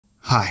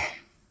Hi,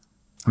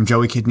 I'm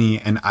Joey Kidney,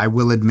 and I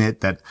will admit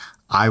that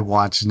I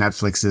watched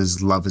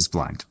Netflix's Love is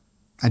Blind.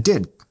 I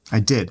did.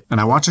 And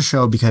I watch a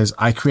show because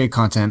I create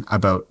content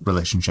about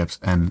relationships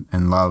and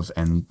love,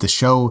 and the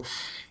show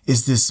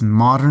is this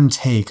modern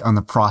take on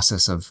the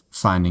process of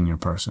finding your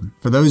person.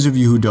 For those of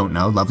you who don't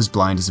know, Love is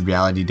Blind is a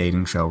reality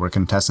dating show where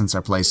contestants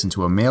are placed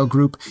into a male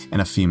group and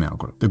a female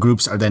group. The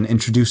groups are then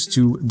introduced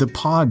to the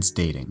pods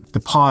dating. The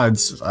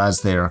pods,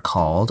 as they are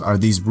called, are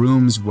these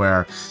rooms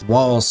where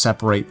walls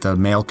separate the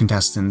male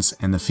contestants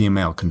and the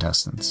female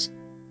contestants.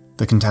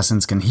 The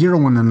contestants can hear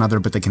one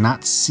another, but they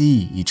cannot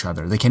see each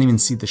other. They can't even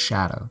see the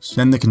shadows.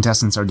 Then the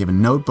contestants are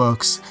given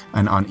notebooks,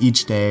 and on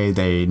each day,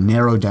 they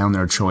narrow down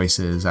their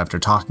choices after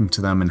talking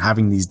to them and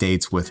having these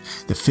dates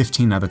with the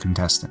 15 other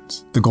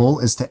contestants. The goal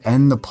is to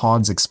end the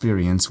pod's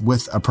experience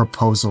with a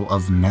proposal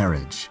of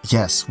marriage.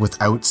 Yes,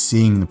 without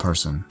seeing the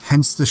person.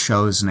 Hence the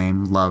show's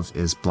name, Love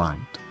is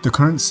Blind. The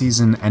current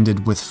season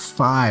ended with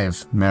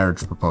 5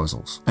 marriage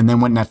proposals. And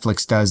then what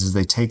Netflix does is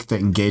they take the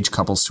engaged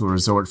couples to a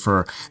resort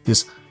for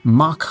this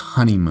mock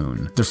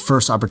honeymoon, their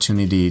first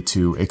opportunity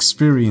to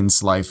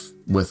experience life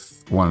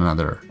with one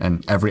another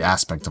and every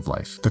aspect of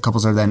life. The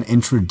couples are then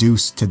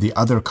introduced to the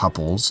other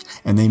couples,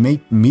 and they may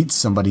meet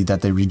somebody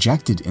that they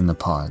rejected in the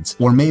pods,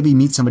 or maybe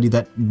meet somebody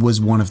that was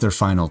one of their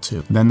final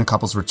 2. Then the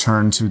couples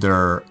return to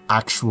their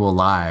actual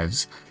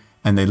lives,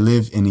 and they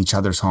live in each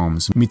other's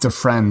homes, meet their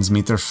friends,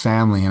 meet their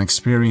family, and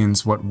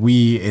experience what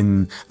we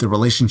in the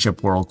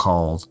relationship world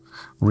call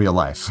real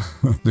life.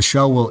 The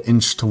show will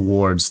inch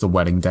towards the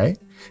wedding day,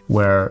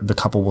 where the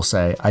couple will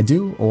say, I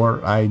do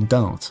or I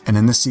don't. And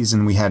in this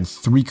season, we had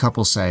 3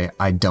 couples say,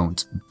 I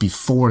don't,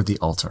 before the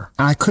altar.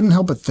 And I couldn't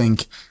help but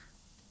think,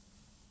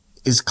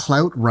 is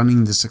Clout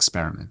running this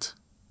experiment?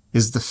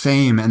 Is the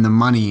fame and the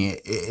money,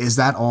 is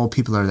that all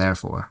people are there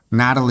for?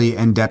 Natalie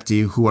and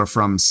Depti, who are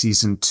from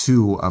season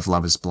 2 of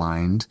Love is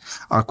Blind,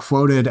 are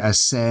quoted as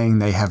saying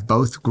they have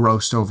both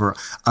grossed over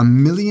 $1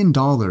 million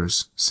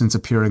since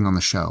appearing on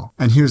the show.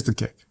 And here's the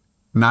kick.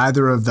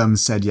 Neither of them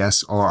said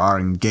yes or are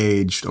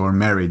engaged or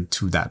married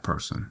to that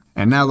person.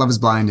 And now Love is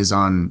Blind is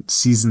on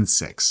season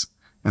 6,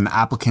 and the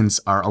applicants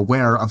are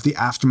aware of the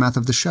aftermath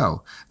of the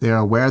show. They are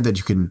aware that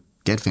you can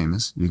get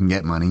famous, you can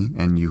get money,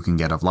 and you can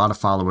get a lot of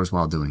followers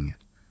while doing it.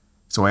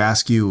 So I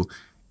ask you,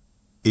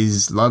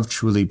 is love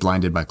truly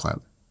blinded by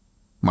clout,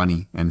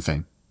 money, and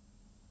fame?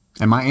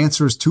 And my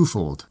answer is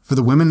twofold. For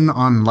the women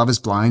on Love is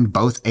Blind,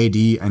 both AD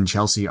and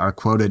Chelsea are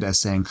quoted as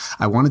saying,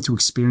 I wanted to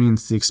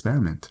experience the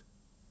experiment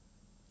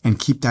and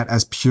keep that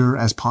as pure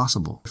as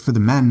possible. For the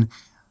men,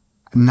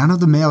 none of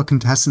the male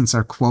contestants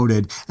are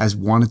quoted as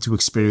wanted to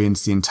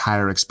experience the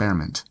entire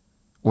experiment,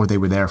 or they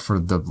were there for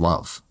the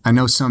love. I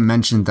know some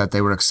mentioned that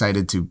they were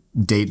excited to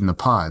date in the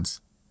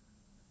pods,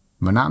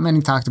 but not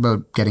many talked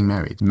about getting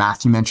married.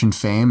 Matthew mentioned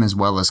fame, as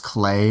well as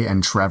Clay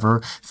and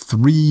Trevor.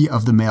 3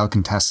 of the male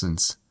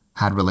contestants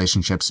had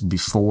relationships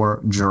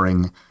before,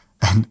 during,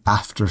 and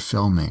after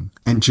filming.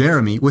 And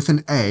Jeremy, with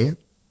an A,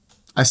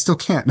 I still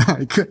can't.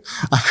 I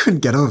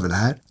couldn't get over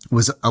that.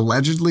 Was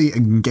allegedly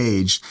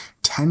engaged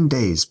 10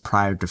 days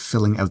prior to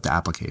filling out the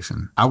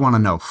application. I want to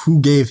know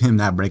who gave him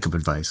that breakup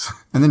advice.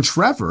 And then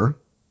Trevor,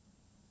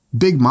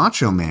 big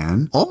macho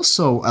man,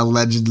 also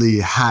allegedly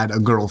had a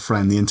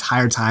girlfriend the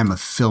entire time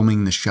of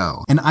filming the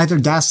show, and either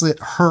gaslit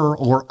her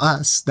or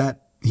us that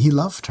he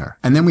loved her.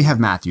 And then we have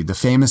Matthew, the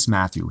famous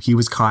Matthew. He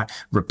was caught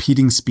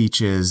repeating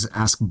speeches,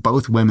 asked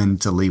both women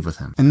to leave with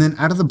him. And then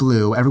out of the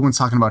blue, everyone's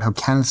talking about how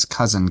Kenneth's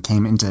cousin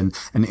came into an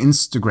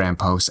Instagram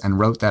post and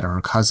wrote that her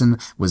cousin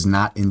was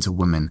not into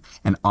women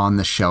and on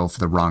the show for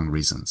the wrong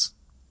reasons.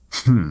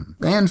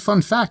 And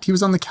fun fact, he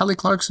was on the Kelly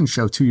Clarkson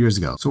show 2 years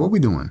ago. So what are we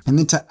doing? And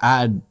then to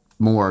add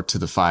more to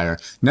the fire,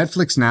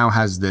 Netflix now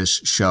has this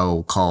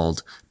show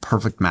called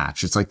Perfect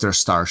Match. It's like their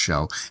star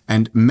show,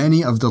 and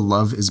many of the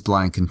Love is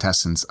Blind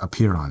contestants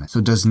appear on it. So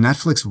does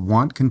Netflix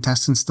want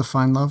contestants to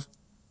find love?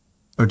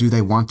 Or do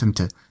they want them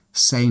to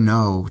say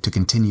no to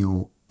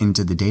continue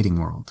into the dating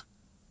world?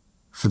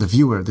 For the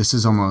viewer, this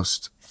is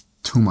almost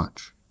too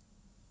much.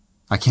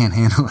 I can't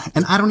handle it.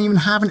 And I don't even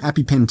have an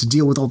EpiPen to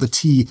deal with all the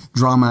tea,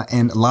 drama,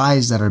 and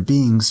lies that are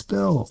being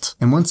spilled.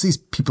 And once these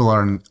people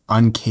are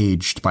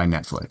uncaged by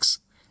Netflix,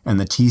 and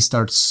the tea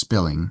starts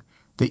spilling,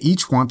 they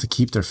each want to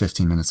keep their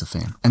 15 minutes of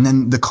fame. And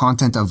then the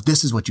content of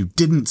this is what you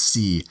didn't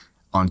see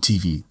on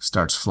TV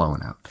starts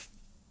flowing out.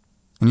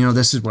 And you know,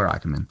 this is where I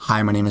come in.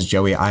 Hi, my name is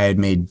Joey. I had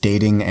made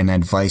dating and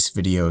advice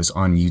videos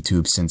on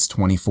YouTube since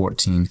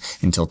 2014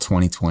 until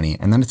 2020,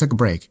 and then I took a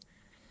break.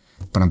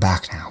 But I'm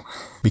back now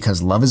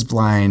because Love is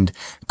Blind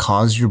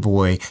caused your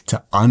boy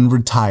to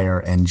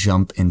unretire and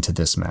jump into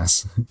this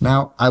mess.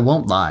 Now, I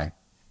won't lie.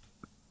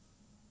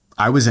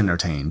 I was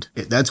entertained.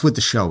 That's what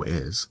the show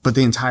is. But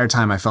the entire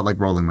time I felt like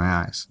rolling my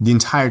eyes. The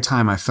entire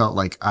time I felt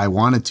like I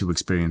wanted to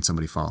experience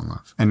somebody fall in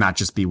love and not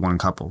just be one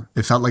couple.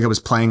 It felt like I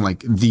was playing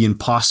like the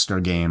imposter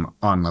game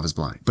on Love is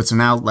Blind. But so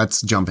now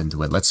let's jump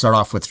into it. Let's start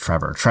off with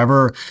Trevor.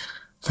 Trevor,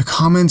 the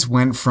comments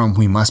went from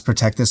we must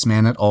protect this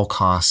man at all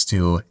costs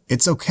to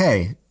it's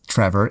okay,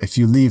 Trevor, if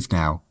you leave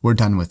now, we're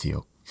done with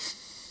you.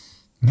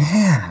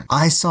 Man,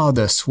 I saw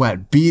the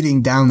sweat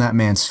beating down that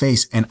man's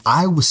face and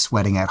I was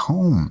sweating at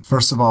home.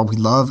 First of all, we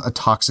love a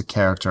toxic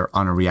character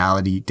on a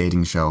reality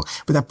dating show,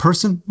 but that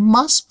person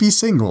must be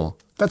single.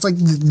 That's like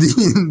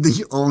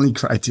the only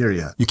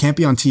criteria. You can't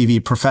be on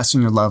TV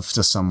professing your love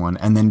to someone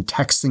and then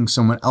texting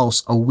someone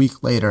else a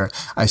week later,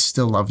 I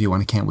still love you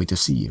and I can't wait to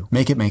see you.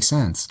 Make it make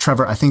sense.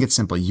 Trevor, I think it's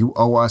simple. You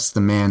owe us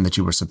the man that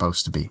you were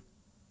supposed to be.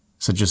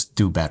 So just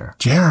do better.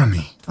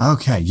 Jeremy.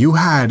 Okay, you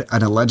had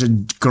an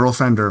alleged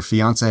girlfriend or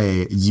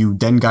fiance. You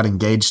then got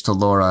engaged to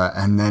Laura.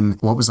 And then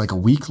what was like a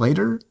week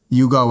later?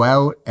 You go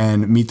out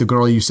and meet the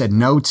girl you said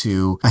no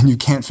to, and you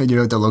can't figure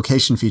out the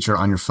location feature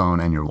on your phone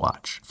and your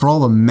watch. For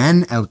all the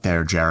men out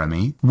there,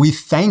 Jeremy, we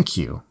thank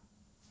you.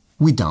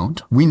 We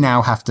don't. We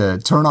now have to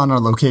turn on our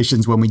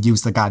locations when we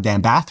use the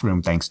goddamn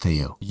bathroom thanks to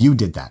you. You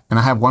did that. And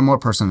I have one more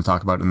person to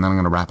talk about and then I'm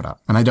going to wrap it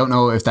up. And I don't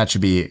know if that should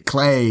be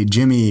Clay,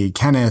 Jimmy,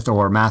 Kenneth,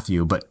 or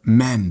Matthew, but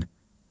men,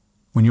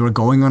 when you are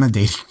going on a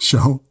dating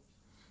show,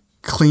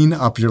 clean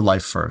up your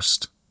life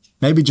first.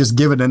 Maybe just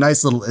give it a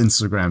nice little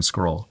Instagram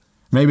scroll.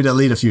 Maybe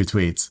delete a few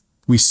tweets.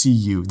 We see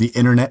you. The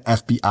internet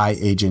FBI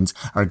agents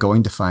are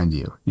going to find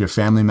you. Your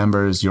family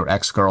members, your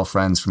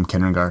ex-girlfriends from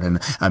kindergarten,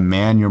 a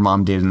man your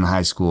mom dated in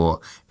high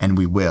school, and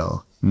we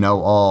will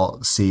know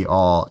all, see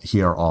all,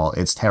 hear all.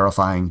 It's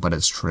terrifying, but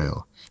it's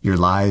true. Your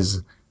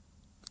lies,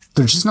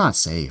 they're just not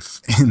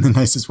safe in the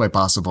nicest way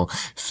possible.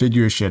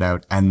 Figure your shit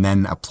out and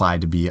then apply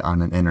to be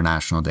on an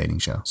international dating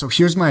show. So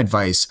here's my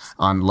advice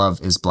on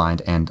Love is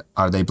Blind and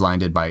Are They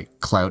Blinded by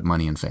Clout,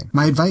 Money, and Fame.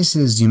 My advice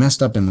is you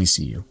messed up and we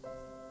see you.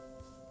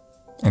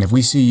 And if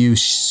we see you,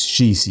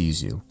 she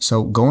sees you.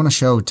 So go on a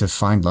show to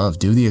find love,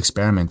 do the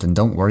experiment, and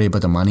don't worry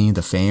about the money,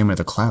 the fame, or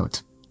the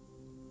clout.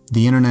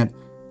 The internet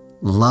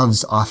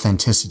loves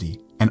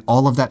authenticity, and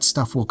all of that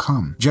stuff will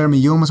come. Jeremy,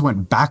 you almost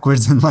went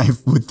backwards in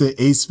life with the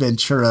Ace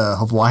Ventura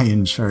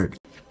Hawaiian shirt.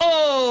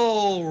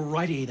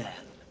 Alrighty then.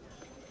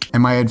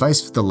 And my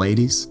advice for the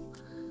ladies?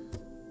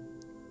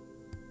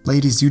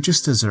 Ladies, you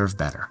just deserve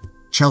better.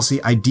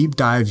 Chelsea, I deep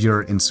dived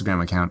your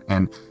Instagram account,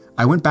 and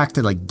I went back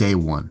to like day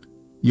one.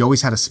 You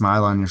always had a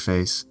smile on your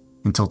face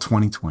until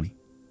 2020.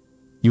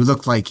 You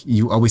looked like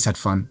you always had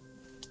fun,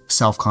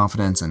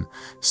 self-confidence, and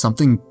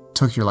something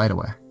took your light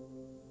away.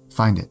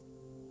 Find it,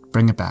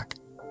 bring it back,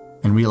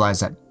 and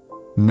realize that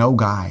no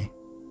guy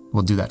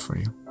will do that for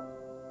you.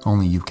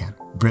 Only you can.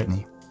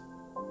 Brittany.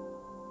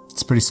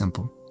 It's pretty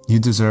simple. You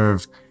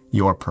deserve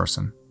your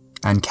person.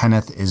 And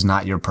Kenneth is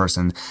not your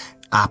person.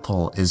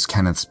 Apple is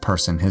Kenneth's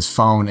person. His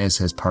phone is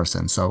his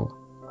person. So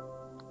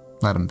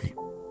let him be.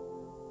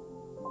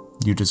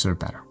 You deserve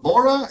better.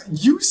 Laura,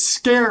 you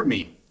scare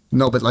me.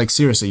 No, but like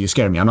seriously, you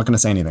scare me. I'm not going to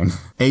say anything.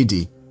 AD,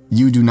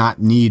 you do not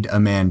need a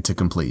man to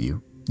complete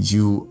you.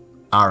 You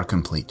are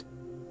complete.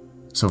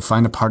 So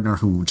find a partner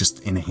who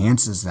just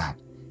enhances that.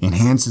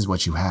 Enhances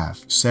what you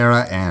have.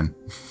 Sarah Ann.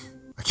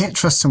 I can't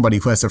trust somebody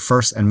who has their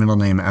first and middle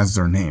name as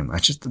their name.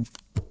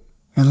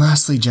 And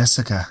lastly,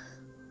 Jessica.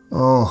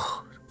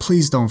 Oh,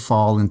 please don't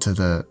fall into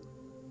the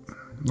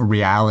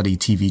reality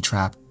TV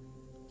trap.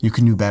 You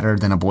can do better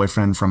than a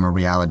boyfriend from a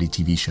reality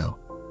TV show.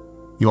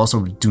 You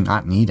also do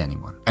not need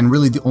anyone. And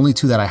really the only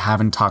two that I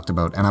haven't talked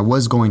about, and I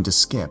was going to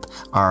skip,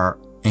 are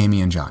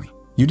Amy and Johnny.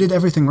 You did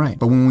everything right.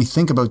 But when we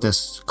think about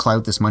this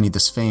clout, this money,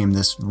 this fame,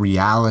 this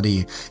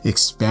reality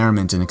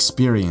experiment and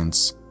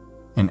experience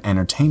and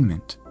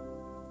entertainment,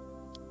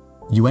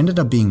 you ended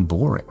up being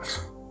boring.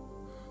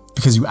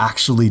 Because you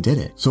actually did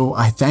it. So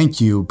I thank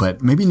you,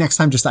 but maybe next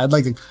time just add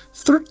like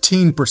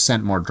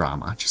 13% more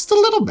drama. Just a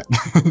little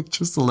bit.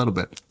 Just a little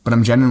bit. But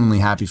I'm genuinely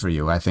happy for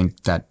you. I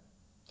think that,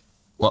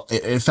 well,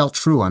 it felt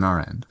true on our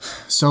end.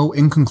 So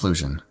in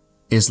conclusion,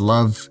 is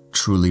love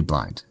truly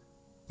blind?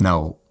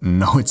 No,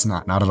 it's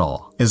not. Not at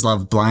all. Is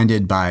love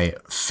blinded by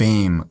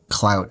fame,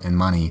 clout, and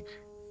money?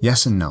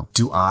 Yes and no.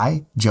 Do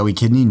I, Joey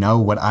Kidney, know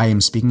what I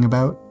am speaking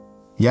about?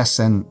 Yes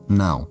and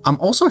no. I'm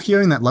also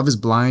hearing that Love is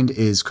Blind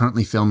is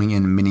currently filming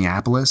in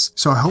Minneapolis,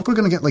 so I hope we're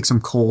gonna get like some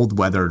cold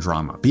weather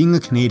drama. Being a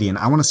Canadian,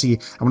 I wanna see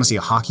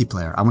a hockey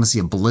player, I wanna see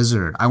a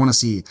blizzard, I wanna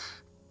see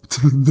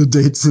the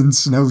dates in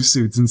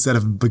snowsuits instead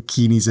of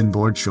bikinis and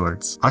board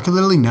shorts. I could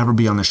literally never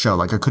be on the show.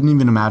 Like I couldn't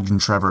even imagine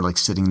Trevor like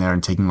sitting there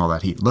and taking all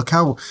that heat. Look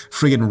how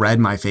friggin' red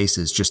my face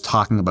is just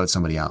talking about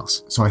somebody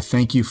else. So I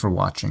thank you for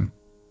watching.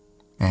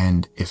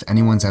 And if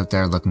anyone's out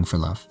there looking for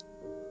love,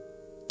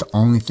 the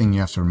only thing you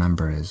have to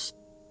remember is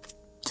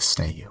to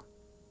stay you.